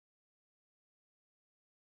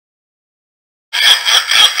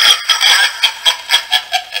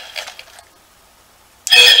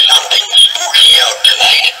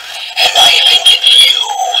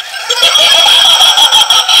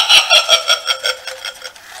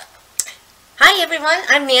Hi everyone,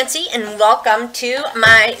 I'm Nancy and welcome to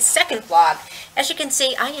my second vlog. As you can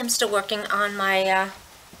see, I am still working on my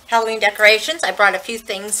Halloween decorations. I brought a few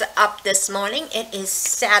things up this morning. It is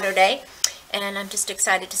Saturday and I'm just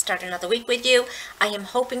excited to start another week with you. I am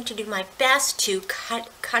hoping to do my best to cut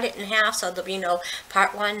it in half so there'll be no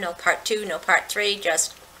part 1, no part 2, no part 3,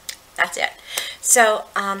 just that's it. So,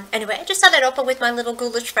 anyway, I just thought I'd open with my little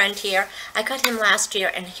ghoulish friend here. I got him last year,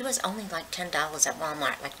 and he was only like $10 at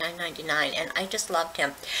Walmart, like $9.99, and I just loved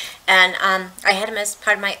him. And I had him as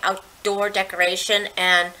part of my outdoor decoration,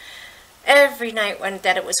 and every night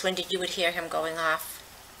that it was windy, you would hear him going off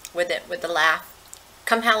with it, with the laugh.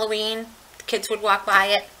 Come Halloween, the kids would walk by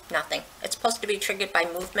it, nothing. It's supposed to be triggered by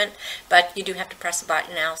movement, but you do have to press a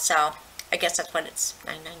button now, so I guess that's what it's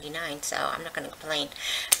 $9.99, so I'm not going to complain.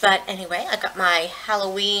 But anyway, I got my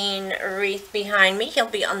Halloween wreath behind me. He'll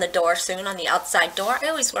be on the door soon, on the outside door. I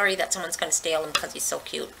always worry that someone's going to steal him because he's so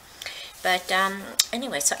cute. But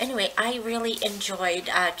anyway, I really enjoyed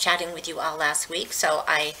chatting with you all last week. So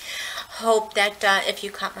I hope that if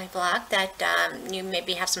you caught my vlog, that you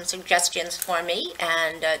maybe have some suggestions for me.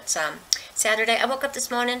 And it's Saturday. I woke up this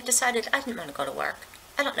morning and decided I didn't want to go to work.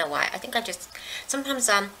 I don't know why. I think I just, sometimes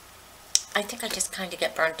I think I just kind of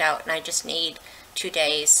get burnt out and I just need 2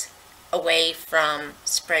 days away from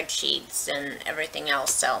spreadsheets and everything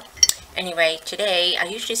else. So anyway, today I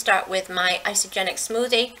usually start with my isogenic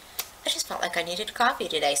smoothie. I just felt like I needed coffee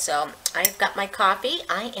today, so I've got my coffee.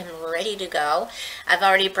 I am ready to go. I've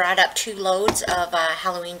already brought up 2 loads of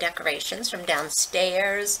Halloween decorations from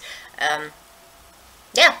downstairs.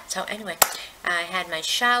 Yeah, so anyway, I had my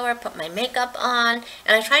shower, put my makeup on,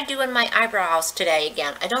 and I tried doing my eyebrows today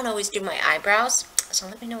again. I don't always do my eyebrows, so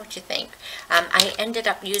let me know what you think. I ended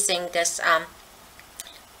up using this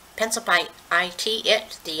pencil by IT,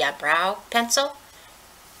 the brow pencil.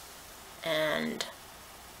 And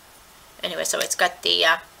anyway, so it's got the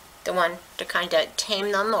one to kind of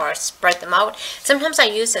tame them or spread them out. Sometimes I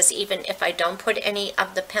use this even if I don't put any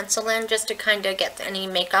of the pencil in, just to kind of get any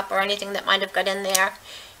makeup or anything that might have got in there.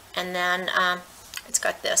 And then it's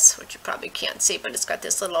got this, which you probably can't see, but it's got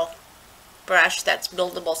this little brush that's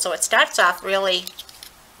buildable. So it starts off really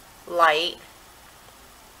light,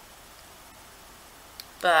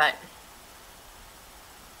 but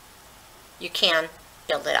you can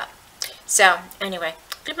build it up. So anyway,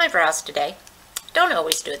 did my brows today. Don't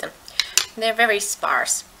always do them. They're very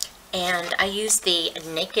sparse. And I use the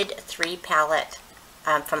Naked 3 palette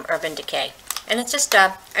from Urban Decay. And it's just,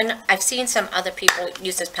 and I've seen some other people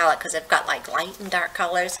use this palette because they've got like light and dark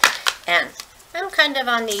colors. And I'm kind of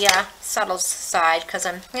on the subtle side because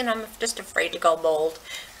I'm just afraid to go bold.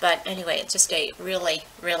 But anyway, it's just a really,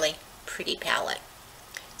 really pretty palette.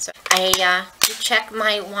 So I did check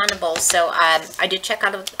my Wannable. So I did check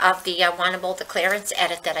out of the Wannable, the clearance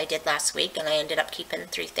edit that I did last week, and I ended up keeping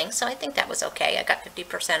 3 things. So I think that was okay. I got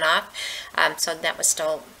 50% off. So that was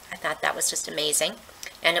still, I thought that was just amazing.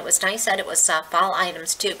 And it was nice that it was fall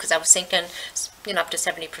items too, because I was thinking, up to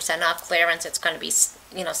 70% off clearance, it's going to be,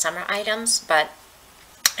 summer items. But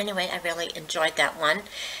anyway, I really enjoyed that one.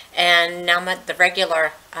 And now the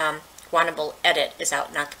regular Wannable edit is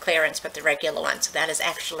out, not the clearance, but the regular one. So that is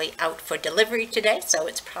actually out for delivery today. So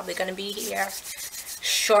it's probably going to be here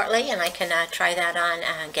shortly, and I can try that on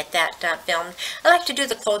and get that filmed. I like to do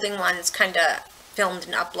the clothing ones kind of filmed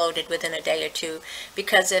and uploaded within a day or 2,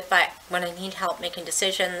 because when I need help making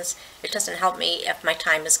decisions, it doesn't help me if my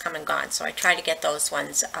time is come and gone. So I try to get those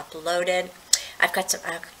ones uploaded. I've got some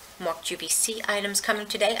more QVC items coming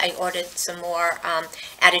today. I ordered some more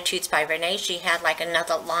Attitudes by Renee. She had like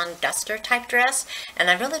another long duster type dress,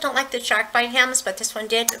 and I really don't like the shark bite hems, but this one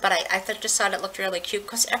did. But I just thought it looked really cute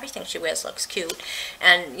because everything she wears looks cute.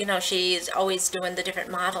 And she's always doing the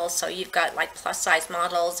different models, so you've got like plus size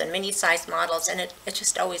models and mini size models, and it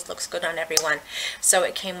just always looks good on everyone. So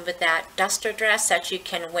it came with that duster dress that you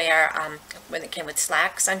can wear when it came with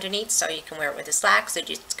slacks underneath, so you can wear it with the slacks, or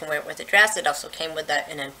you can wear it with a dress. It also came with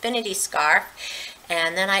an infinity scarf.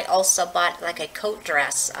 And then I also bought like a coat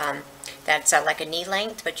dress that's like a knee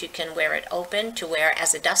length, but you can wear it open to wear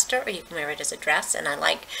as a duster, or you can wear it as a dress. And I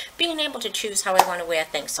like being able to choose how I want to wear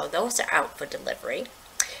things. So those are out for delivery.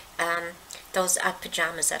 Those are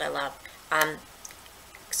pajamas that I love.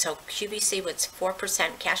 So QVC was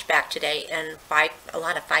 4% cash back today, and a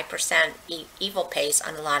lot of 5% evil pays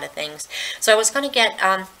on a lot of things. So I was going to get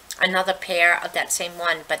another pair of that same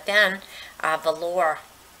one, but then velour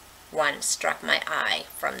one struck my eye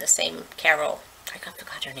from the same Carol. I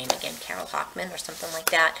forgot her name again, Carol Hockman or something like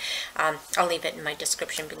that. I'll leave it in my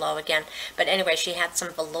description below again. But anyway, she had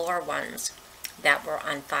some velour ones that were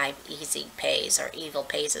on 5 easy pays, or evil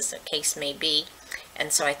pays as the case may be.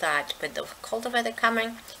 And so I thought, with the colder weather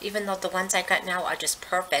coming, even though the ones I got now are just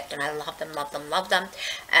perfect, and I love them, love them, love them,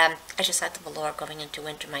 I just thought the velour going into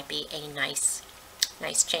winter might be a nice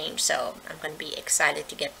change. So I'm going to be excited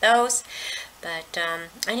to get those. But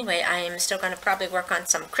anyway, I'm still going to probably work on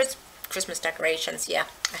some Christmas decorations. Yeah,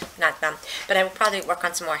 not them, but I will probably work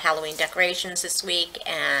on some more Halloween decorations this week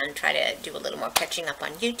and try to do a little more catching up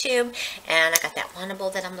on YouTube. And I got that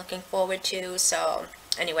wannable that I'm looking forward to. So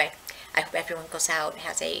anyway, I hope everyone goes out,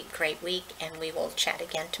 has a great week, and we will chat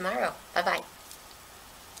again tomorrow. Bye-bye.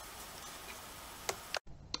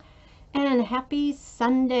 And happy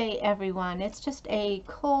Sunday, everyone. It's just a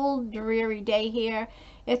cold, dreary day here.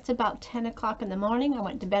 It's about 10 o'clock in the morning. I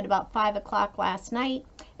went to bed about 5 o'clock last night.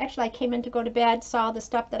 Actually, I came in to go to bed, saw the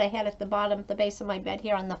stuff that I had at the bottom, the base of my bed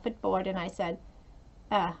here on the footboard, and I said,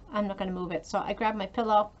 I'm not going to move it. So I grabbed my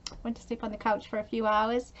pillow, went to sleep on the couch for a few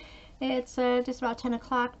hours. It's just about 10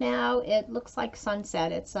 o'clock now. It looks like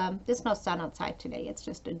sunset. It's there's no sun outside today. It's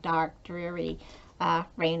just a dark, dreary,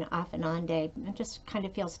 rain off and on day. It just kind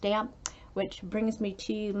of feels damp, which brings me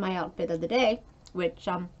to my outfit of the day, which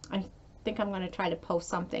I think I'm going to try to post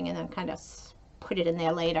something and then kind of put it in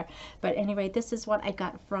there later. But anyway, this is what I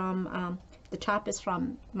got from, the top is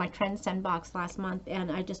from my Trend Send box last month,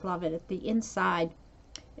 and I just love it. The inside,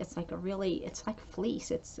 it's like it's like fleece.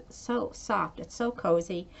 It's so soft. It's so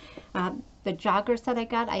cozy. The joggers that I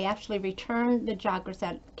got, I actually returned the joggers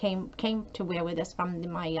that came to wear with this from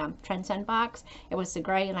my Trend Send box. It was the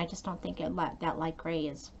gray, and I just don't think that light gray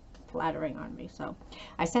is flattering on me, so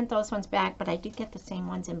I sent those ones back. But I did get the same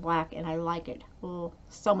ones in black, and I like it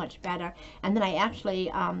so much better. And then I actually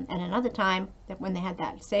at another time, that when they had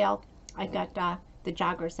that sale, I got the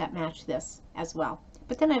joggers that match this as well.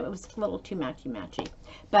 But then it was a little too matchy.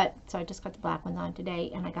 But so I just got the black ones on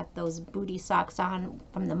today, and I got those booty socks on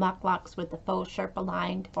from the Mucklucks with the faux Sherpa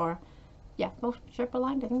lined, or yeah, faux Sherpa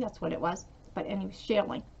lined, I think that's what it was. But anyway,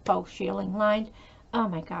 shearling, faux shearling lined. Oh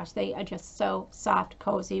my gosh, they are just so soft,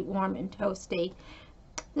 cozy, warm, and toasty.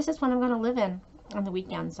 This is what I'm going to live in on the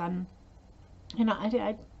weekends. You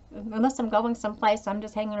know, unless I'm going someplace, I'm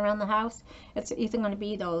just hanging around the house. It's either going to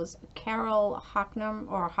be those Carol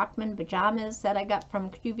Hockman pajamas that I got from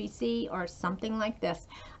QVC, or something like this.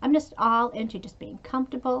 I'm just all into just being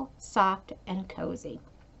comfortable, soft, and cozy.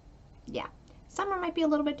 Yeah, summer might be a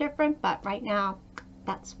little bit different, but right now,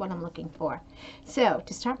 that's what I'm looking for. So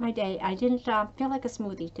to start my day, I didn't feel like a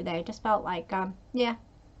smoothie today. I just felt like, yeah,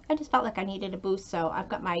 I just felt like I needed a boost. So I've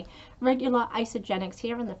got my regular Isogenics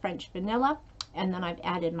here in the French vanilla. And then I've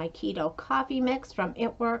added my keto coffee mix from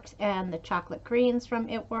It Works and the chocolate greens from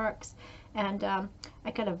It Works. And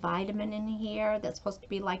I got a vitamin in here that's supposed to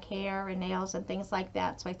be like hair and nails and things like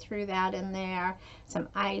that. So I threw that in there. Some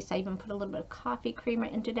ice. I even put a little bit of coffee creamer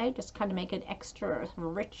in today, just kind of make it extra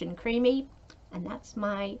rich and creamy. And that's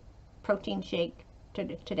my protein shake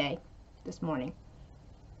today, this morning.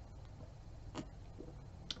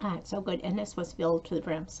 It's so good. And this was filled to the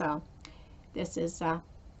brim. So this is going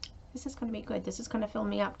to be good. This is going to fill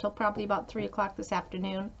me up till probably about 3 o'clock this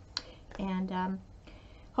afternoon. And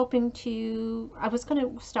hoping to, I was going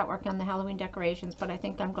to start working on the Halloween decorations, but I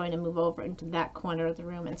think I'm going to move over into that corner of the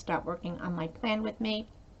room and start working on my plan with me.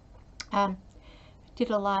 Did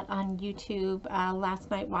a lot on YouTube last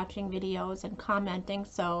night, watching videos and commenting,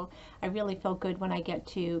 so I really feel good when I get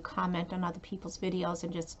to comment on other people's videos,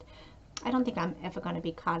 and just, I don't think I'm ever going to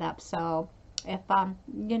be caught up. So if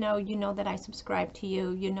you know that I subscribe to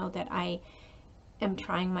you, you know that I am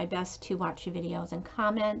trying my best to watch your videos and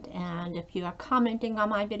comment. And if you are commenting on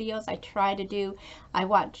my videos, I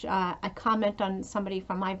comment on somebody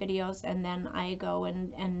from my videos, and then I go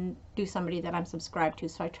and do somebody that I'm subscribed to.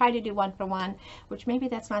 So I try to do one for one, which maybe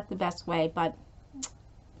that's not the best way, but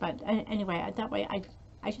anyway, that way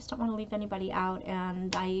I just don't want to leave anybody out,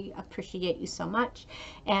 and I appreciate you so much.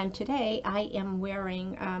 And today I am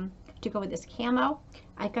wearing, to go with this camo,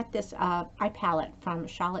 I got this eye palette from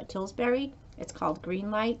Charlotte Tilbury. It's called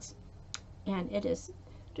Green Lights, and it is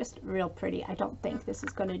just real pretty. I don't think this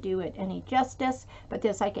is going to do it any justice, but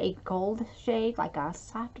there's like a gold shade, like a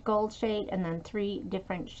soft gold shade, and then 3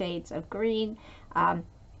 different shades of green, and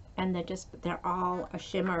they're all a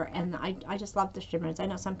shimmer, and I just love the shimmers. I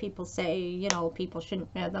know some people say, you know, people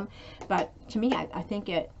shouldn't wear them, but to me, I think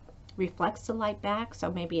it reflects the light back,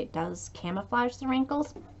 so maybe it does camouflage the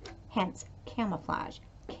wrinkles, hence camouflage.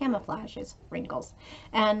 Camouflages wrinkles.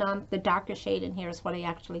 And the darker shade in here is what I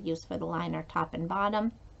actually use for the liner, top and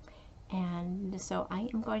bottom. And so I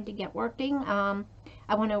am going to get working. I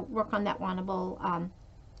want to work on that wannable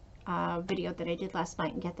video that I did last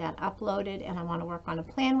night and get that uploaded, and I want to work on a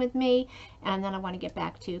plan with me, and then I want to get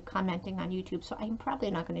back to commenting on YouTube. So I'm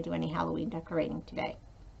probably not going to do any Halloween decorating today.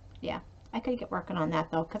 Yeah, I could get working on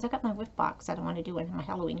that though, because I got my whip box I don't want to do in my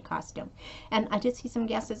Halloween costume. And I did see some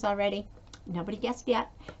guesses already. Nobody guessed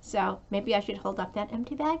yet, so maybe I should hold up that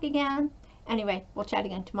empty bag again. Anyway, we'll chat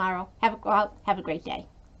again tomorrow. Have a great day.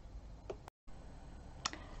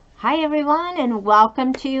 Hi everyone, and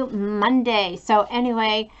welcome to Monday. So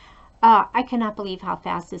anyway, I cannot believe how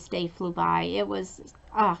fast this day flew by. It was,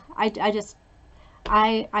 I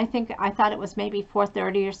think I thought it was maybe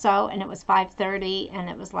 4:30 or so, and it was 5:30, and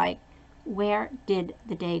it was like, where did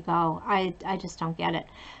the day go? I just don't get it.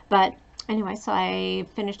 But anyway, so I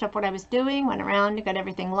finished up what I was doing, went around and got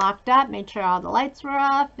everything locked up, made sure all the lights were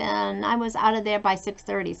off, and I was out of there by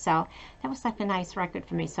 6:30. So that was like a nice record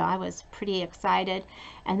for me. So I was pretty excited.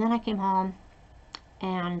 And then I came home,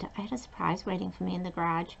 and I had a surprise waiting for me in the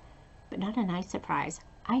garage, but not a nice surprise.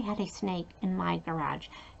 I had a snake in my garage.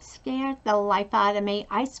 Scared the life out of me.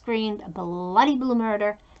 I screamed bloody blue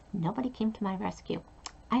murder. Nobody came to my rescue.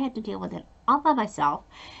 I had to deal with it all by myself.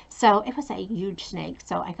 So it was a huge snake.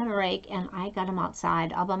 So I got a rake and I got him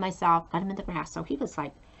outside all by myself, got him in the grass. So he was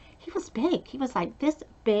big. He was like this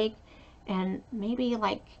big, and maybe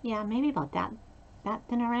like, yeah, maybe about that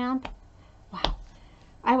thin around. Wow.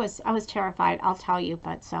 I was terrified, I'll tell you.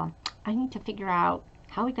 But so I need to figure out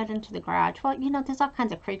how he got into the garage. Well, you know, there's all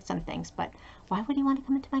kinds of creeks and things, but why would he want to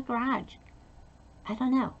come into my garage? I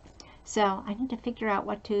don't know. So I need to figure out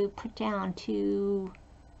what to put down to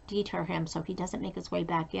deter him so he doesn't make his way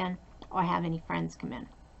back in or have any friends come in.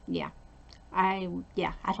 Yeah, I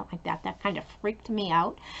don't like that. That kind of freaked me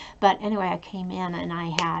out. But anyway, I came in and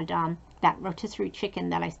I had that rotisserie chicken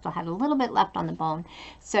that I still had a little bit left on the bone.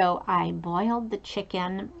 So I boiled the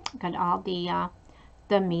chicken, got all the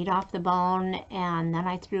meat off the bone, and then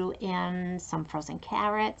I threw in some frozen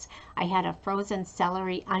carrots. I had a frozen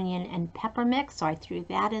celery, onion, and pepper mix, so I threw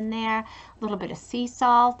that in there. A little bit of sea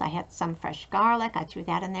salt. I had some fresh garlic. I threw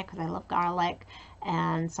that in there because I love garlic,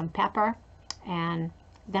 and some pepper. And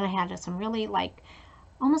then I had some really like,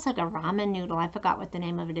 almost like a ramen noodle. I forgot what the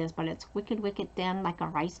name of it is, but it's wicked thin, like a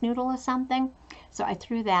rice noodle or something. So I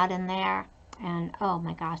threw that in there. And oh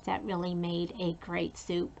my gosh, that really made a great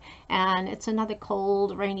soup. And it's another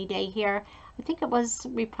cold, rainy day here. I think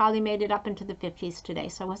we probably made it up into the 50s today,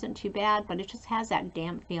 so it wasn't too bad, but it just has that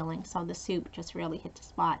damp feeling. So the soup just really hit the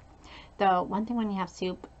spot. Though one thing when you have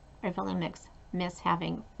soup, I really miss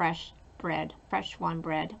having fresh bread, fresh warm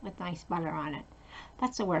bread with nice butter on it.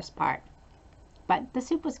 That's the worst part. But the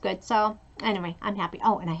soup was good, so anyway, I'm happy.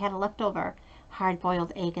 Oh, and I had a leftover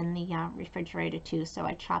hard-boiled egg in the refrigerator too, so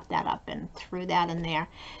I chopped that up and threw that in there.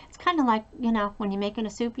 It's kind of like, you know, when you're making a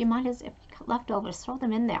soup, you might as, if you got leftovers, throw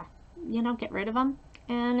them in there. You know, get rid of them,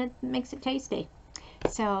 and it makes it tasty.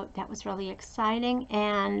 So that was really exciting,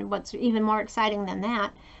 and what's even more exciting than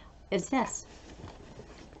that is this.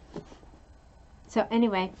 So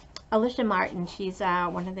anyway, Alisha Martin, she's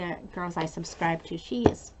one of the girls I subscribe to. She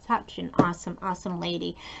is such an awesome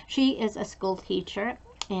lady. She is a school teacher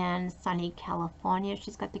in sunny California.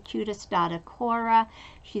 She's got the cutest daughter, Cora.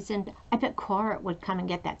 I bet Cora would come and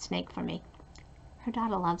get that snake for me. Her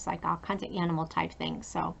daughter loves like all kinds of animal type things,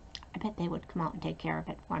 so I bet they would come out and take care of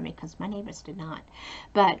it for me, because my neighbors did not.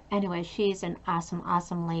 But anyway, she's an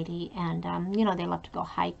awesome lady, and you know, they love to go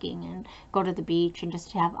hiking and go to the beach and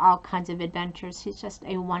just have all kinds of adventures. She's just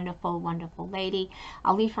a wonderful lady.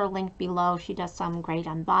 I'll leave her link below. She does some great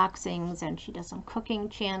unboxings, and she does some cooking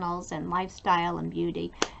channels and lifestyle and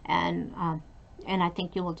beauty, and I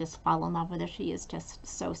think you will just fall in love with her. She is just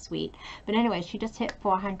so sweet. But anyway, she just hit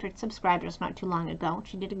 400 subscribers not too long ago.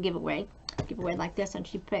 She did a giveaway like this, and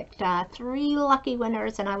she picked 3 lucky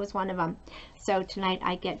winners, and I was one of them. So tonight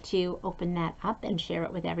I get to open that up and share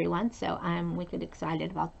it with everyone, so I'm wicked excited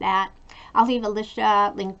about that. I'll leave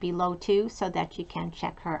Alisha link below too, so that you can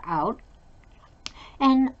check her out.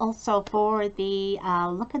 And also for the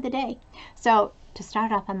look of the day. So to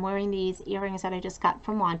start off, I'm wearing these earrings that I just got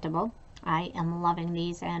from Wantable. I am loving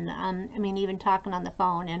these, and I mean, even talking on the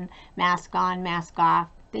phone and mask on, mask off,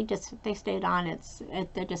 they stayed on.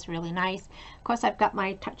 They're just really nice. Of course, I've got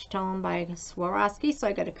my Touchtone by Swarovski, so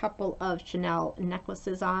I got a couple of Chanel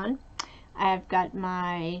necklaces on. I've got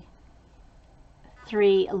my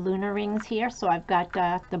 3 lunar rings here, so I've got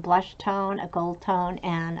the blush tone, a gold tone,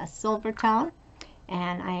 and a silver tone.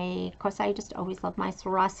 And of course, I just always love my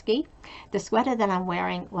Swarovski. The sweater that I'm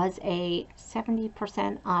wearing was a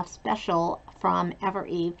 70% off special from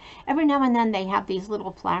Eve. Every now and then they have these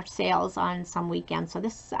little flash sales on some weekends. So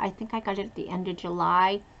this, I think I got it at the end of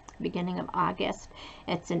July. beginning of August.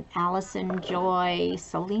 It's an Allison Joy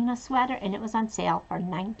Selena sweater, and it was on sale for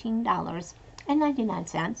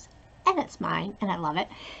 $19.99. And it's mine, and I love it.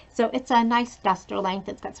 So it's a nice duster length.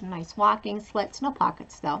 It's got some nice walking slits, no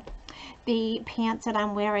pockets though. The pants that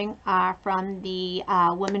I'm wearing are from the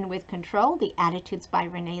Women with Control, the Attitudes by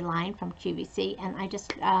Renee line from QVC, and I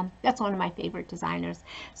just, that's one of my favorite designers.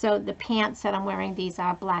 So the pants that I'm wearing, these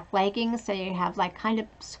are black leggings, so you have like kind of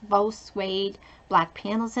faux suede black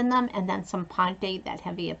panels in them, and then some ponte, that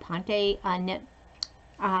heavy ponte knit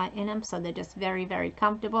in them, so they're just very, very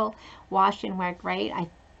comfortable. Wash and wear great. I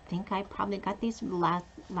think I probably got these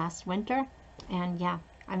last winter, and yeah,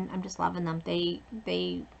 I'm just loving them. They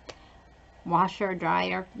washer,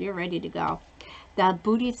 dryer, you're ready to go. The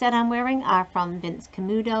booties that I'm wearing are from Vince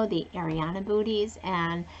Camuto, the Ariana booties,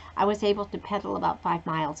 and I was able to pedal about 5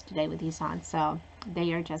 miles today with these on, so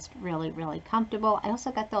they are just really, really comfortable. I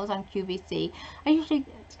also got those on QVC. I usually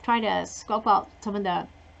try to scope out some of the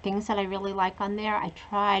things that I really like on there. I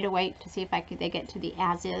try to wait to see if they get to the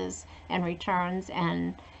as-is and returns,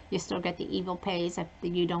 and you still get the evil pays. If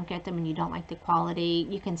you don't get them and you don't like the quality,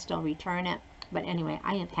 you can still return it. But anyway,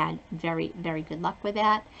 I have had very, very good luck with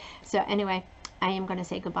that. So anyway, I am going to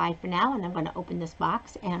say goodbye for now, and I'm going to open this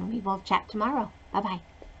box, and we will chat tomorrow. Bye-bye.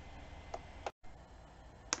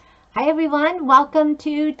 Hi everyone, welcome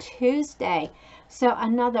to Tuesday. So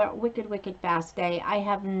another wicked, wicked fast day. I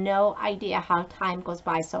have no idea how time goes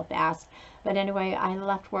by so fast. But anyway, I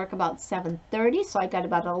left work about 7:30, so I got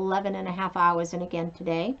about 11 and a half hours in again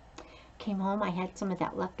today. Came home, I had some of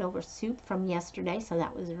that leftover soup from yesterday, so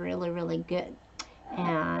that was really, really good.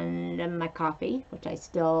 And my coffee, which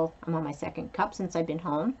I'm on my second cup since I've been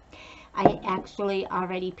home. I actually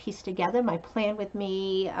already pieced together my Plan With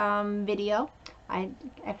Me video.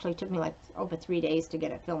 Actually took me like over 3 days to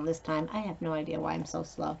get it filmed this time. I have no idea why I'm so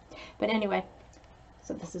slow. But anyway,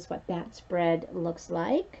 so this is what that spread looks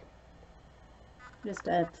like. Just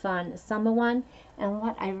a fun summer one. And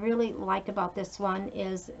what I really like about this one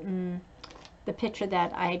is the picture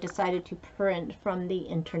that I decided to print from the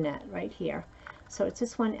internet right here. So it's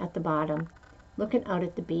this one at the bottom, looking out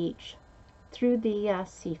at the beach, through the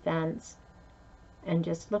sea fence, and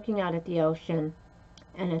just looking out at the ocean.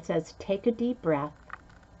 And it says, take a deep breath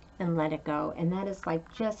and let it go. And that is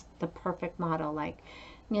like just the perfect motto. Like,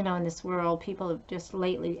 you know, in this world, people have just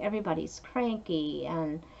lately, everybody's cranky,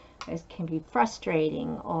 and it can be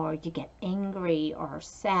frustrating, or you get angry or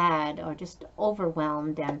sad or just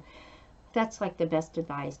overwhelmed. And that's like the best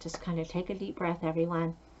advice. Just kind of take a deep breath,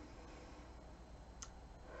 everyone,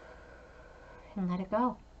 and let it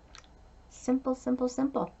go. Simple, simple,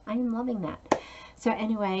 simple. I am loving that. So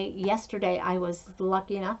anyway, yesterday I was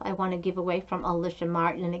lucky enough, I won a giveaway from Alisha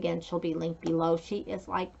Martin, and again, she'll be linked below. She is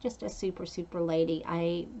like just a super, super lady.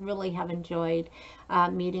 I really have enjoyed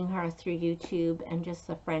meeting her through YouTube, and just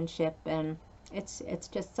the friendship, and it's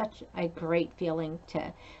just such a great feeling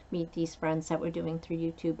to meet these friends that we're doing through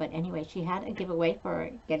YouTube. But anyway, she had a giveaway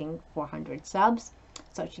for getting 400 subs.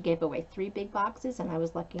 So she gave away 3 big boxes, and I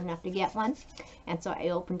was lucky enough to get one. And so I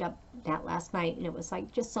opened up that last night, and it was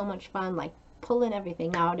like just so much fun, like pulling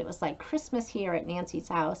everything out. It was like Christmas here at Nancy's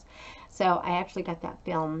house. So I actually got that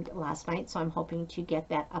filmed last night, so I'm hoping to get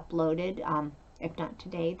that uploaded. If not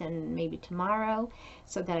today, then maybe tomorrow,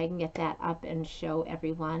 so that I can get that up and show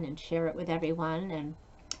everyone and share it with everyone.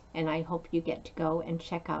 And I hope you get to go and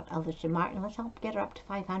check out Alisha Martin. Let's help get her up to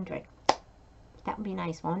 500. That would be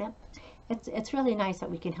nice, won't it? It's really nice that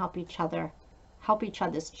we can help each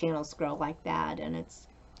other's channels grow like that. And it's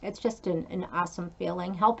just an awesome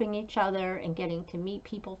feeling, helping each other and getting to meet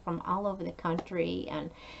people from all over the country. And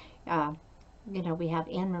you know, we have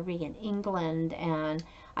Anne Marie in England, and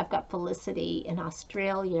I've got Felicity in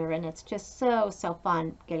Australia, and it's just so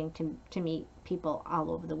fun getting to meet people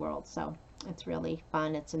all over the world. So it's really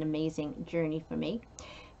fun. It's an amazing journey for me.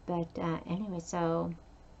 But anyway,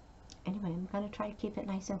 I'm going to try to keep it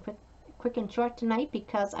nice and quick and short tonight,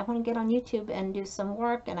 because I want to get on YouTube and do some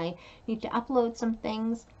work, and I need to upload some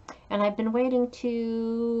things. And I've been waiting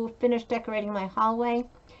to finish decorating my hallway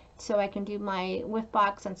so I can do my whiff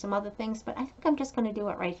box and some other things, but I think I'm just going to do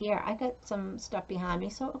it right here. I got some stuff behind me,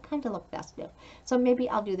 so it'll kind of look festive. So maybe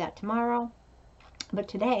I'll do that tomorrow. But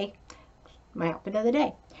today, my outfit of the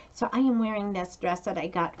day. So I am wearing this dress that I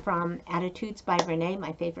got from Attitudes by Renee,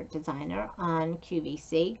 my favorite designer, on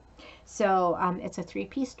QVC. So it's a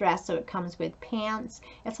 3-piece dress, so it comes with pants.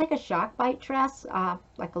 It's like a shock bite dress,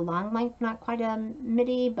 like a long length, not quite a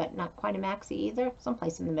midi, but not quite a maxi either,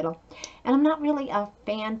 someplace in the middle. And I'm not really a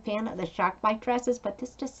fan of the shock bite dresses, but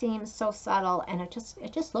this just seems so subtle, and it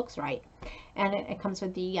just looks right. And it comes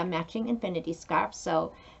with the matching infinity scarf,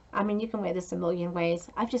 so I mean, you can wear this a million ways.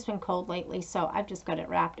 I've just been cold lately, so I've just got it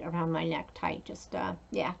wrapped around my neck tight, just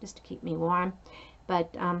yeah, just to keep me warm.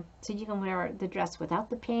 But so you can wear the dress without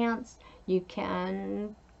the pants. You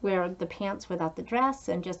can wear the pants without the dress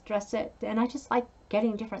and just dress it. And I just like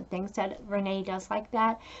getting different things that Renee does like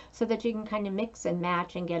that, so that you can kind of mix and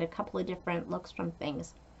match and get a couple of different looks from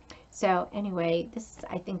things. So anyway, this is,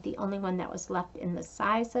 I think, the only one that was left in the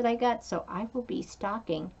size that I got. So I will be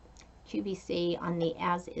stocking QVC on the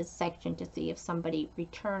as is section to see if somebody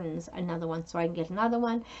returns another one so I can get another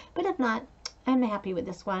one. But if not, I'm happy with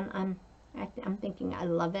this one. I'm thinking I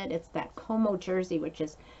love it. It's that Como jersey, which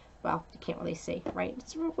is, well, you can't really see, right?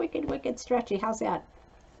 It's wicked, wicked stretchy. How's that?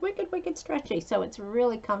 Wicked, wicked stretchy. So it's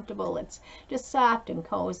really comfortable. It's just soft and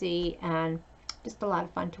cozy and just a lot of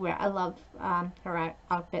fun to wear. I love her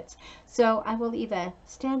outfits. So I will either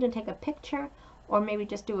stand and take a picture or maybe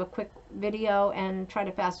just do a quick video and try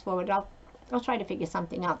to fast forward. I'll try to figure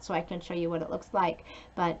something out so I can show you what it looks like.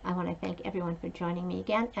 But I want to thank everyone for joining me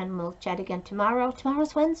again, and we'll chat again tomorrow.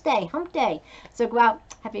 Tomorrow's Wednesday, hump day. So go out,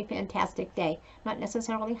 have a fantastic day. Not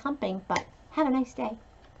necessarily humping, but have a nice day.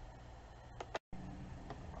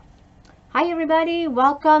 Hi everybody,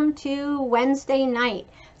 welcome to Wednesday night.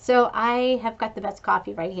 So I have got the best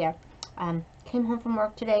coffee right here. Came home from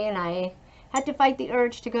work today and I had to fight the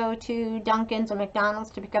urge to go to Dunkin's or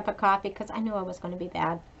McDonald's to pick up a coffee because I knew I was going to be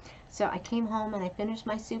bad. So I came home and I finished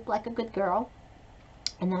my soup like a good girl.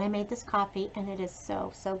 And then I made this coffee and it is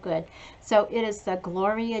so, so good. So it is the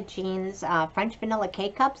Gloria Jean's French Vanilla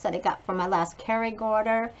K-Cups that I got from my last Keurig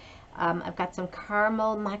order. I've got some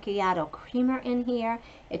caramel macchiato creamer in here.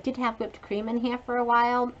 It did have whipped cream in here for a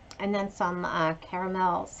while, and then some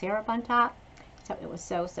caramel syrup on top. So it was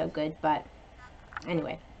so, so good. But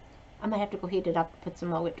anyway, I might have to go heat it up and put some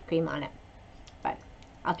more whipped cream on it. But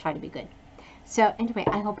I'll try to be good. So anyway,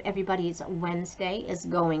 I hope everybody's Wednesday is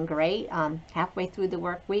going great. Halfway through the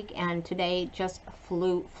work week, and today just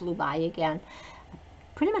flew by again.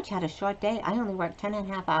 Pretty much had a short day. I only worked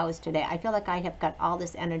 10.5 hours today. I feel like I have got all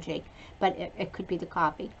this energy, but it could be the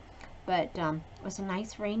coffee. But it was a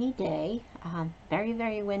nice rainy day, very,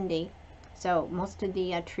 very windy. So most of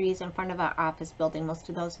the trees in front of our office building, most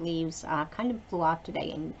of those leaves kind of blew off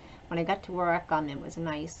today. And when I got to work, it was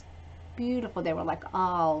nice, beautiful. They were like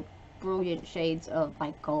all brilliant shades of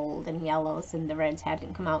like gold and yellows, and the reds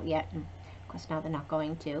hadn't come out yet. And of course now they're not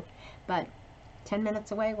going to. But 10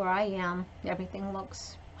 minutes away where I am, everything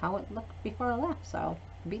looks how it looked before I left, so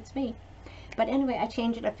it beats me. But anyway, I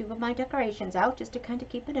changed a few of my decorations out just to kind of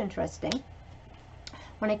keep it interesting.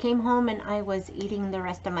 When I came home and I was eating the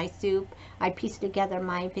rest of my soup, I pieced together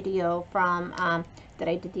my video from that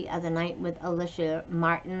I did the other night with Alisha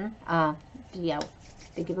Martin,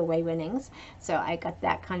 the giveaway winnings. So I got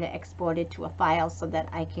that kind of exported to a file so that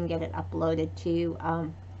I can get it uploaded to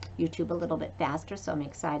YouTube a little bit faster. So I'm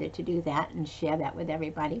excited to do that and share that with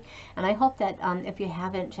everybody. And I hope that if you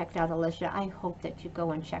haven't checked out Alisha, I hope that you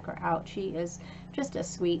go and check her out. She is just a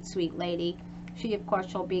sweet, sweet lady. She, of course,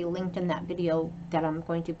 she'll be linked in that video that I'm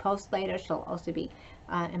going to post later. She'll also be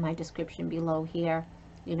in my description below here.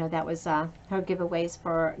 You know, that was her giveaways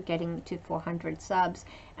for getting to 400 subs.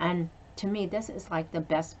 And to me, this is like the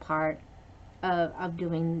best part of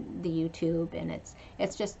doing the YouTube. And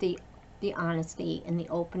it's just the honesty and the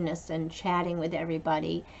openness and chatting with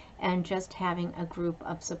everybody and just having a group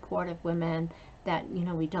of supportive women that, you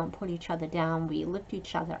know, we don't put each other down, we lift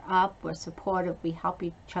each other up, we're supportive, we help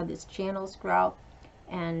each other's channels grow,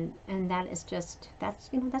 and that is just, that's,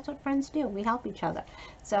 you know, that's what friends do, we help each other.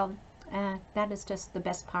 So that is just the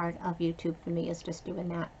best part of YouTube for me, is just doing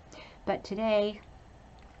that. But today,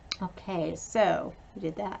 okay, so we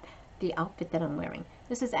did that. The outfit that I'm wearing.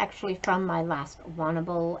 This is actually from my last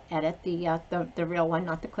wannable edit, the real one,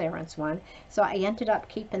 not the clearance one. So I ended up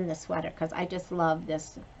keeping this sweater because I just love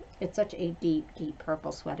this. It's such a deep, deep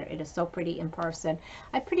purple sweater. It is so pretty in person.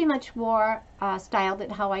 I pretty much styled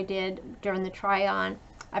it how I did during the try-on.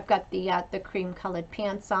 I've got the cream-colored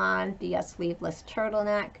pants on, the sleeveless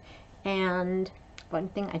turtleneck, and one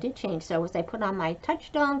thing I did change was I put on my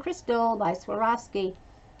Touchstone Crystal by Swarovski.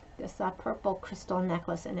 This purple crystal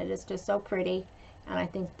necklace, and it is just so pretty, and I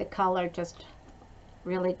think the color just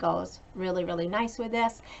really goes really, really nice with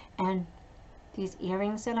this. And these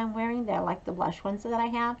earrings that I'm wearing, they're like the blush ones that I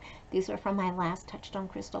have. These are from my last Touchstone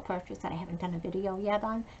Crystal purchase that I haven't done a video yet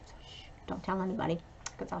on, so shh, don't tell anybody,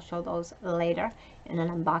 because I'll show those later in an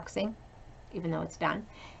unboxing, even though it's done.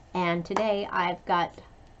 And today I've got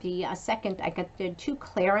the I got the two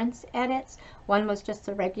clearance edits. One was just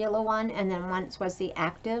the regular one, and then once was the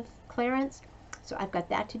active clearance. So I've got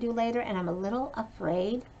that to do later, and I'm a little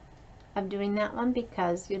afraid of doing that one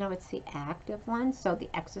because, you know, it's the active one, so the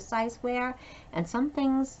exercise wear, and some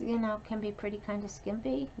things, you know, can be pretty kind of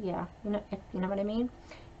skimpy. Yeah, you know, if you know what I mean.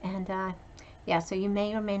 And yeah, so you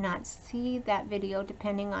may or may not see that video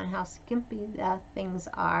depending on how skimpy the things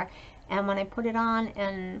are. And when I put it on,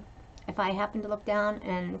 and if I happen to look down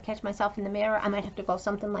and catch myself in the mirror, I might have to go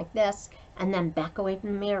something like this and then back away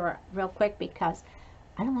from the mirror real quick because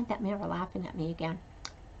I don't want that mirror laughing at me again.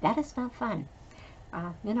 That is not fun.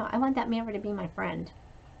 You know, I want that mirror to be my friend.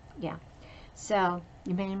 Yeah. So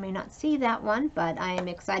you may or may not see that one, but I am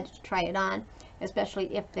excited to try it on,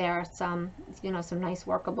 especially if there are some, you know, some nice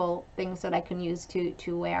workable things that I can use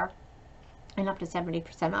to wear. And up to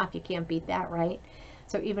 70% off, you can't beat that, right?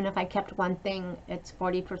 So even if I kept one thing, it's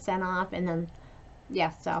 40% off, and then, yeah,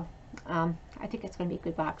 so I think it's going to be a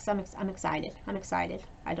good box. I'm excited. I'm excited.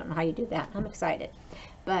 I don't know how you do that. I'm excited.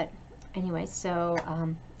 But anyway, so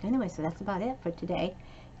so that's about it for today.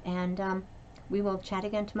 And we will chat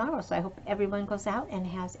again tomorrow. So I hope everyone goes out and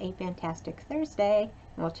has a fantastic Thursday.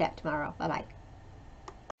 And we'll chat tomorrow. Bye-bye.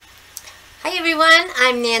 Hi everyone,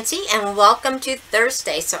 I'm Nancy and welcome to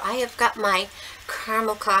Thursday. So I have got my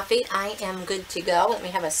caramel coffee. I am good to go. Let me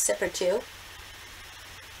have a sip or two.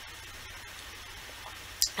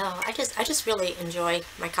 Oh, I just really enjoy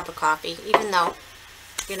my cup of coffee, even though,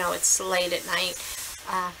 you know, it's late at night.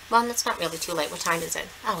 Well, it's not really too late. What time is it?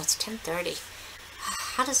 Oh, it's 10:30.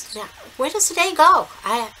 Where does the day go?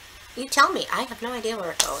 You tell me. I have no idea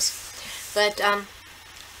where it goes. But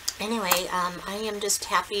anyway, I am just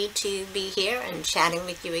happy to be here and chatting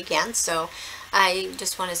with you again. So I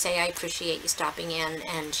just want to say I appreciate you stopping in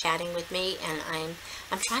and chatting with me, and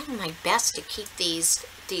I'm trying my best to keep these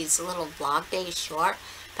little vlog days short,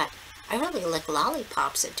 but I really lick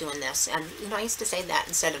lollipops at doing this. And you know, I used to say that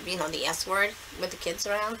instead of, you know, the S word with the kids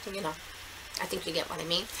around. You know, I think you get what I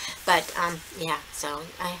mean. But yeah, so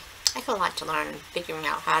I got a lot to learn figuring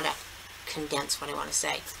out how to condense what I want to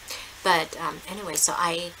say. But anyway, so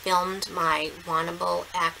I filmed my Wannable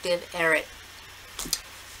Active Edit.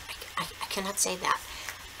 I cannot say that.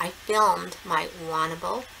 I filmed my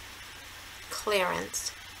Wannable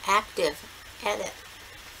Clearance Active Edit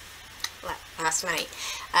last night.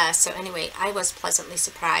 So anyway, I was pleasantly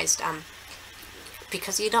surprised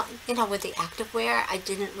because you know, with the activewear, I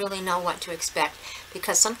didn't really know what to expect,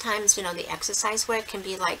 because sometimes, you know, the exercise wear can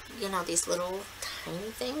be like, you know, these little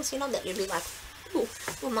tiny things, you know, that you'd be like, oh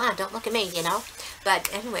ma, don't look at me, you know. But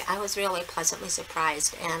anyway, I was really pleasantly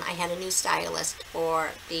surprised, and I had a new stylist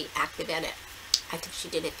for the Active Edit. I think she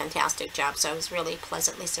did a fantastic job, so I was really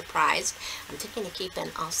pleasantly surprised. I'm thinking of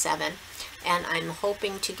keeping all 7, and I'm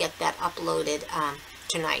hoping to get that uploaded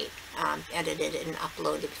tonight, edited and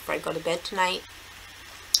uploaded before I go to bed tonight.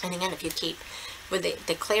 And again, if you keep, with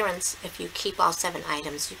the clearance, if you keep all 7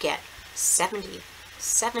 items, you get 70%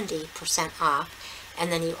 off.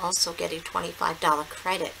 And then you also get a $25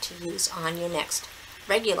 credit to use on your next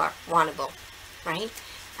regular Wannable, right?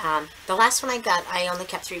 The last one I got, I only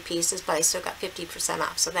kept 3 pieces, but I still got 50%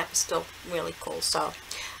 off, so that was still really cool. So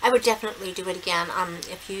I would definitely do it again.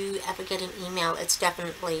 If you ever get an email, it's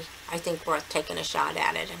definitely, I think, worth taking a shot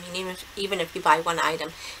at it. I mean, even if you buy one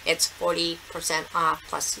item, it's 40% off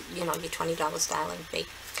plus, you know, your $20 styling fee.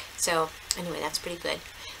 So anyway, that's pretty good.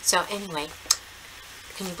 So anyway,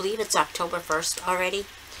 can you believe it's October 1st already?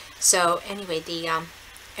 So anyway, the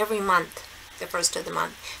every month, the first of the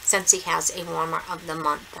month, Scentsy has a warmer of the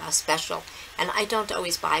month special, and I don't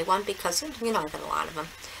always buy one because, you know, I get a lot of them,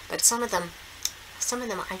 but some of them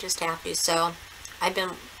I just have to. So I've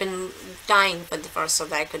been dying for the first so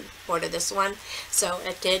that I could order this one. So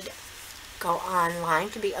it did go online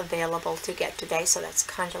to be available to get today. So that's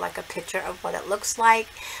kind of like a picture of what it looks like.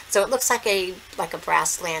 So it looks like a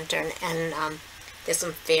brass lantern, and there's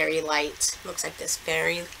some fairy lights. Looks like there's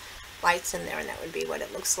fairy lights in there, and that would be what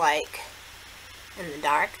it looks like in the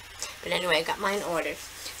dark. But anyway, I got mine ordered.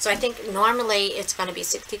 So I think normally it's going to be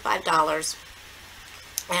 $65,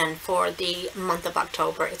 and for the month of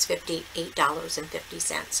October it's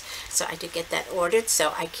 $58.50. So I did get that ordered,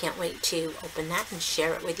 so I can't wait to open that and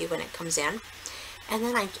share it with you when it comes in. And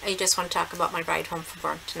then I just want to talk about my ride home from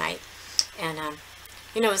work tonight. And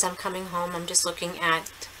you know, as I'm coming home, I'm just looking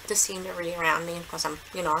at the scenery around me. Of course, I'm,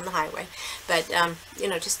 you know, on the highway, but you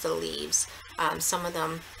know, just the leaves. Some of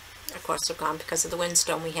them, of course, are gone because of the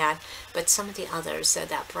windstorm we had, but some of the others are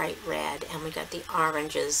that bright red, and we got the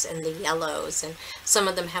oranges and the yellows, and some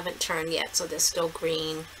of them haven't turned yet, so they're still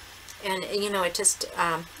green. And you know, it just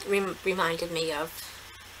reminded me of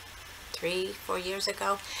 3-4 years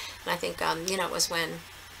ago, and I think you know, it was when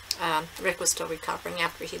Rick was still recovering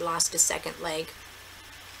after he lost his second leg.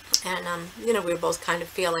 And, you know, we were both kind of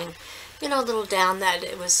feeling, you know, a little down that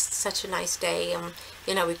it was such a nice day.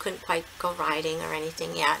 You know, we couldn't quite go riding or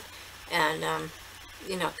anything yet. And,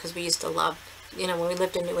 you know, because we used to love, you know, when we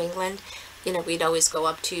lived in New England, you know, we'd always go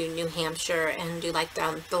up to New Hampshire and do like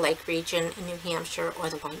the lake region in New Hampshire, or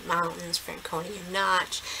the White Mountains, Franconia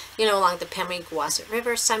Notch, you know, along the Pemigewasset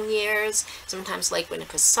River some years, sometimes Lake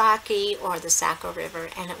Winnipesaukee or the Saco River,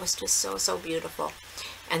 and it was just so, so beautiful.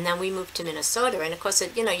 And then we moved to Minnesota, and of course,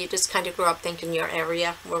 you know, you just kind of grew up thinking your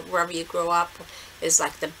area, wherever you grow up, is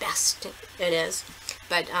like the best it is.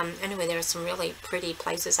 But anyway, there are some really pretty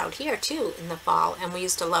places out here too in the fall, and we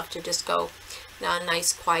used to love to just go on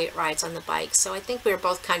nice quiet rides on the bike. So I think we were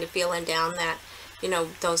both kind of feeling down that, you know,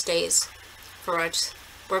 those days for us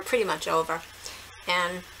were pretty much over.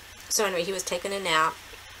 And so anyway, he was taking a nap,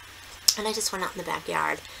 and I just went out in the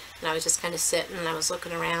backyard, and I was just kind of sitting, and I was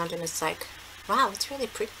looking around, and it's like, wow, it's really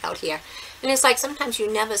pretty out here. And it's like sometimes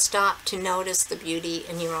you never stop to notice the beauty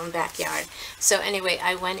in your own backyard. So anyway,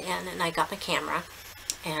 I went in and I got my camera,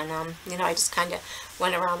 and you know, I just kind of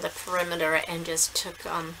went around the perimeter and just took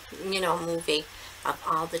you know, a movie of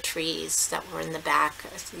all the trees that were in the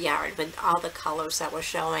backyard with all the colors that were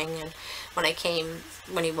showing. And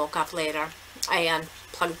when he woke up later, I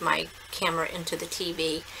plugged my camera into the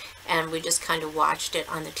TV, and we just kind of watched it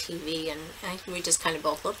on the TV, and we just kind of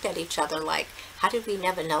both looked at each other like, how did we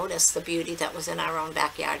never notice the beauty that was in our own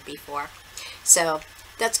backyard before? So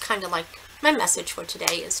that's kind of like my message for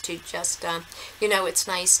today, is to just, you know, it's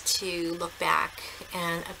nice to look back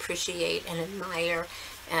and appreciate and admire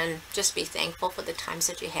and just be thankful for the times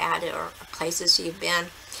that you had or places you've been.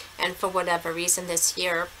 And for whatever reason this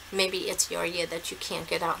year, maybe it's your year that you can't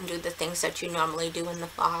get out and do the things that you normally do in the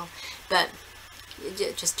fall, but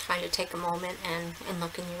just trying to take a moment and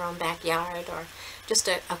look in your own backyard, or just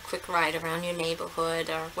a quick ride around your neighborhood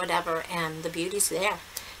or whatever, and the beauty's there.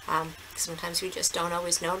 Sometimes we just don't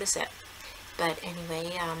always notice it. But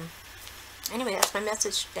anyway, anyway, that's my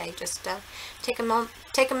message today. Just take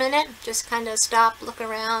a minute, just kind of stop, look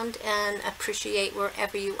around, and appreciate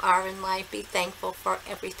wherever you are in life. Be thankful for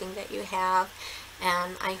everything that you have,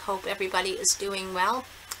 and I hope everybody is doing well,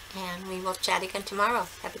 and we will chat again tomorrow.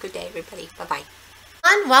 Have a good day, everybody. Bye-bye.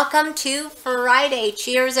 And welcome to Friday.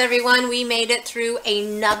 Cheers, everyone. We made it through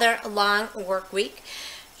another long work week.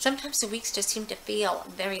 Sometimes the weeks just seem to feel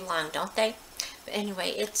very long, don't they? But anyway,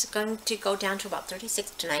 it's going to go down to about 36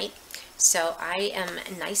 tonight. So I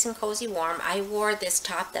am nice and cozy warm. I wore this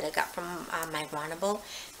top that I got from my Runnable.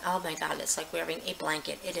 Oh my God, it's like wearing a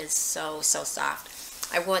blanket. It is so, so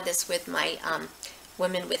soft. I wore this with my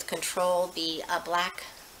Women with Control, the black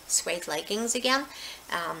suede leggings again.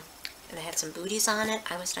 And I had some booties on it.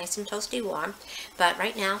 I was nice and toasty warm. But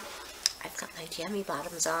right now, I've got my jammy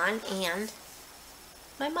bottoms on and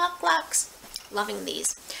my mucklucks. Loving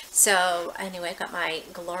these. So anyway, I got my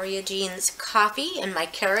Gloria Jeans coffee and my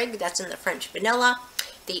Keurig. That's in the French vanilla.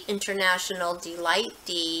 The International Delight.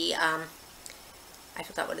 The, I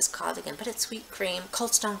forgot what it's called again, but it's sweet cream.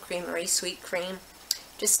 Cold Stone Creamery sweet cream.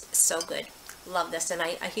 Just so good. Love this. And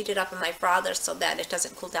I heat it up in my frother so that it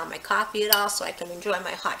doesn't cool down my coffee at all, so I can enjoy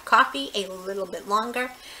my hot coffee a little bit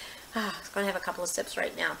longer. I'm going to have a couple of sips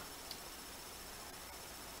right now.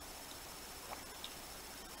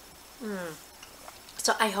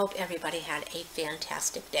 So I hope everybody had a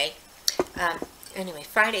fantastic day. Anyway,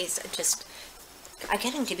 Fridays are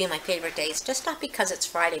getting to be my favorite days, just not because it's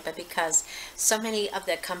Friday, but because so many of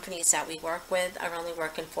the companies that we work with are only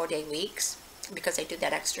working 4-day weeks, because they do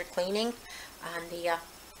that extra cleaning on the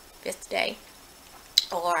 5th day.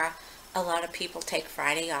 Or a lot of people take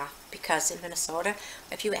Friday off, because in Minnesota,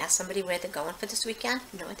 if you ask somebody where they're going for this weekend,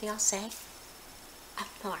 you know what they all say? Up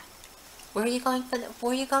north. Where are you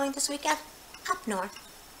going this weekend? Up north.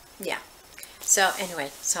 Yeah. So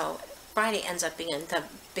anyway, so Friday ends up being the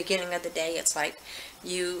beginning of the day. It's like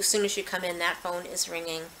as soon as you come in, that phone is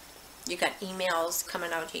ringing. You got emails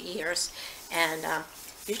coming out your ears, and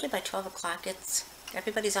usually by 12 o'clock,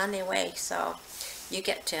 everybody's on their way. So you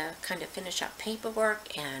get to kind of finish up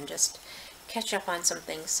paperwork and just catch up on some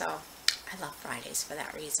things. So I love Fridays for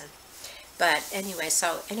that reason. But anyway,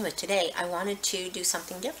 today I wanted to do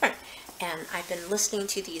something different. And I've been listening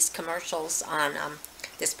to these commercials on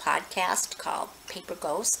this podcast called Paper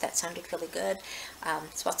Ghosts. That sounded really good.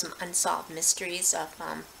 It's about some unsolved mysteries of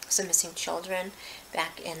some missing children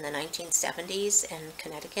back in the 1970s in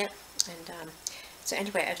Connecticut. And so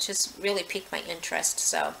anyway, it just really piqued my interest.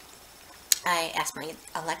 So I asked my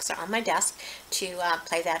Alexa on my desk to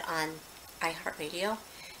play that on iHeartRadio.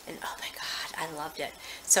 And oh my God, I loved it.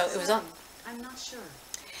 So it was on. I'm not sure.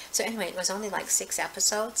 So anyway, it was only like 6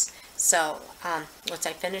 episodes. So once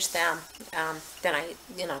I finished them, then I,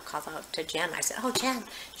 called out to Jen. I said, "Oh, Jen,"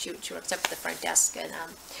 she works up at the front desk, and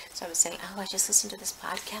so I was saying, "Oh, I just listened to this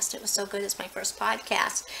podcast. It was so good. It's my first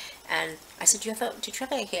podcast." And I said, "Did you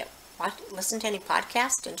ever listen to any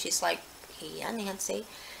podcast?" And she's like, "Yeah, Nancy.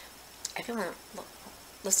 Everyone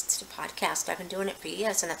listens to podcasts. I've been doing it for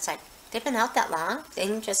years." And it's like, they've been out that long? They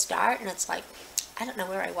didn't just start? And it's like, I don't know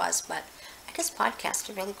where I was, but I guess podcasts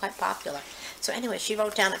are really quite popular. So anyway, she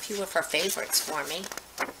wrote down a few of her favorites for me.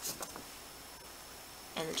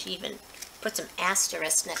 And she even put some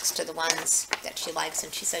asterisks next to the ones that she likes.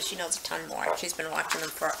 And she says she knows a ton more. She's been watching them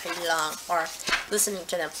for listening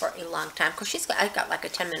to them for a long time. Because I got like a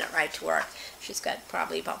 10-minute ride to work. She's got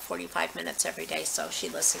probably about 45 minutes every day. So she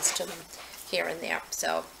listens to them here and there.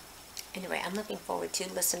 So anyway, I'm looking forward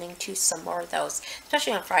to listening to some more of those,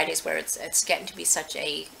 especially on Fridays where it's getting to be such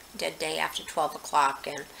a dead day after 12 o'clock,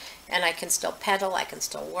 and I can still pedal, I can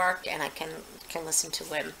still work, and I can listen to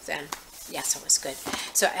them. And yes, it was good.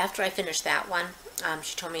 So after I finished that one,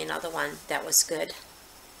 she told me another one that was good.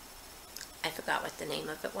 I forgot what the name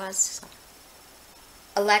of it was. So.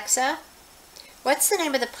 Alexa, what's the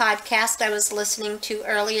name of the podcast I was listening to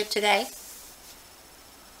earlier today?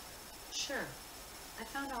 Sure. I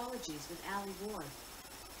found Ologies with Allie Ward.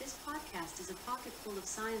 This podcast is a pocket full of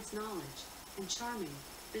science knowledge and charming,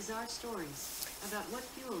 bizarre stories about what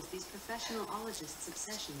fuels these professional ologists'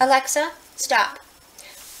 obsessions. Alexa, stop.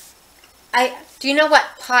 Do you know what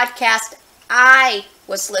podcast I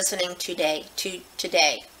was listening to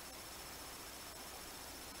today?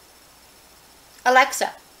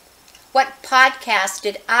 Alexa, what podcast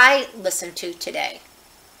did I listen to today?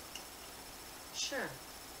 Sure.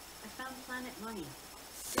 I found Planet Money.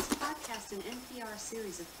 This podcast an NPR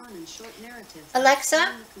series of fun and short narratives.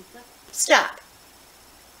 Alexa, stop.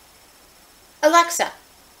 Alexa,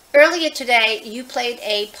 earlier today you played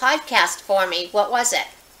a podcast for me. What was it?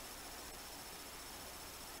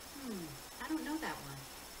 I don't know that one.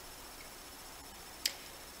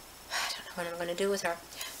 I don't know what I'm going to do with her.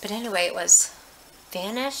 But anyway, it was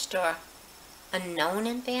Vanished or Unknown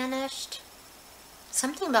and Vanished.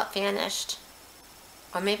 Something about Vanished.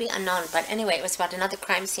 Or maybe Unknown, but anyway, it was about another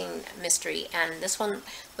crime scene mystery, and this one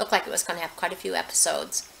looked like it was going to have quite a few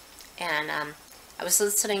episodes. And I was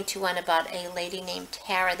listening to one about a lady named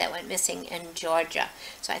Tara that went missing in Georgia.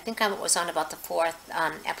 So I think I was on about the 4th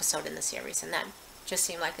episode in the series, and that just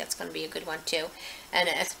seemed like that's going to be a good one too. And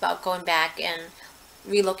it's about going back and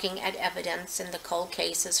relooking at evidence in the cold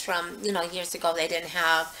cases from, years ago. They didn't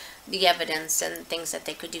have the evidence and things that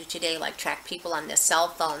they could do today, like track people on their cell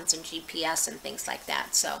phones and GPS and things like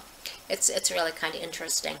that. So it's really kind of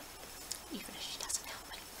interesting, even if she doesn't help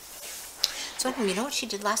me. So anyway, you know what she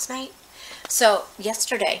did last night? So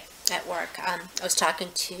yesterday at work, I was talking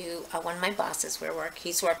to one of my bosses where I work.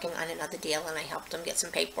 He's working on another deal, and I helped him get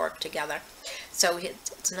some paperwork together. So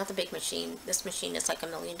it's another big machine. This machine is like $1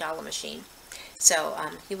 million machine. So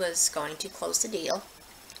he was going to close the deal.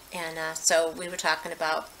 And so we were talking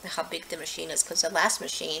about how big the machine is, because the last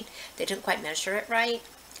machine, they didn't quite measure it right,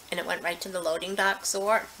 and it went right to the loading dock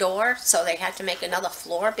door, so they had to make another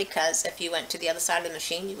floor, because if you went to the other side of the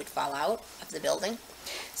machine, you would fall out of the building.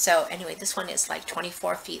 So anyway, this one is like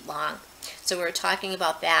 24 feet long. So we were talking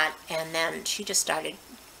about that, and then she just started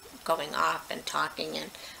going off and talking,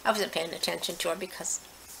 and I wasn't paying attention to her because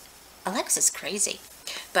Alexa's crazy.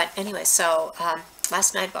 But anyway, so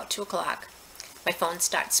last night about 2 o'clock, my phone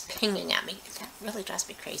starts pinging at me. That really drives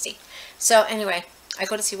me crazy. So anyway, I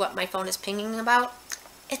go to see what my phone is pinging about.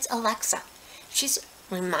 It's Alexa. She's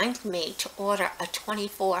reminded me to order a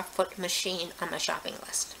 24-foot machine on my shopping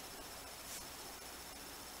list.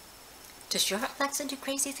 Does your Alexa do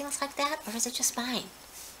crazy things like that, or is it just mine?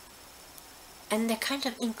 And they're kind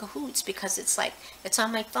of in cahoots, because it's like, it's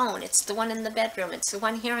on my phone, it's the one in the bedroom, it's the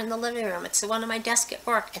one here in the living room, it's the one on my desk at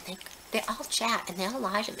work, and they all chat, and they all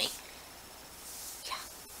lie to me. Yeah.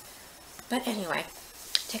 But anyway,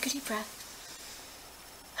 take a deep breath.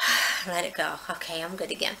 Let it go. Okay, I'm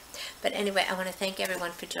good again. But anyway, I want to thank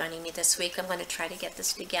everyone for joining me this week. I'm going to try to get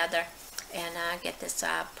this together and get this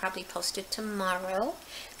probably posted tomorrow.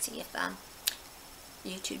 See if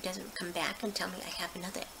YouTube doesn't come back and tell me I have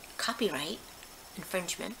another copyright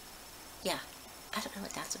infringement. Yeah, I don't know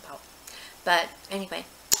what that's about. But anyway,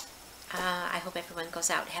 I hope everyone goes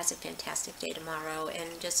out, has a fantastic day tomorrow,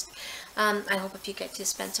 and just I hope if you get to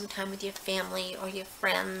spend some time with your family or your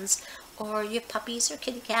friends or your puppies or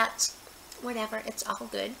kitty cats, whatever, it's all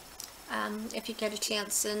good. If you get a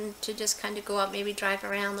chance to just kind of go out, maybe drive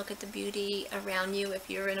around, look at the beauty around you if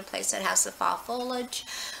you're in a place that has the fall foliage,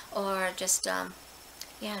 or just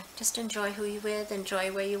yeah, just enjoy who you're with,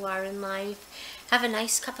 enjoy where you are in life. Have a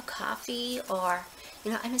nice cup of coffee, or,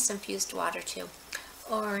 you know, I miss infused water too,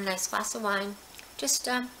 or a nice glass of wine. Just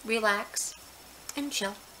relax and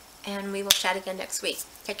chill. And we will chat again next week.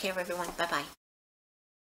 Take care, everyone. Bye-bye.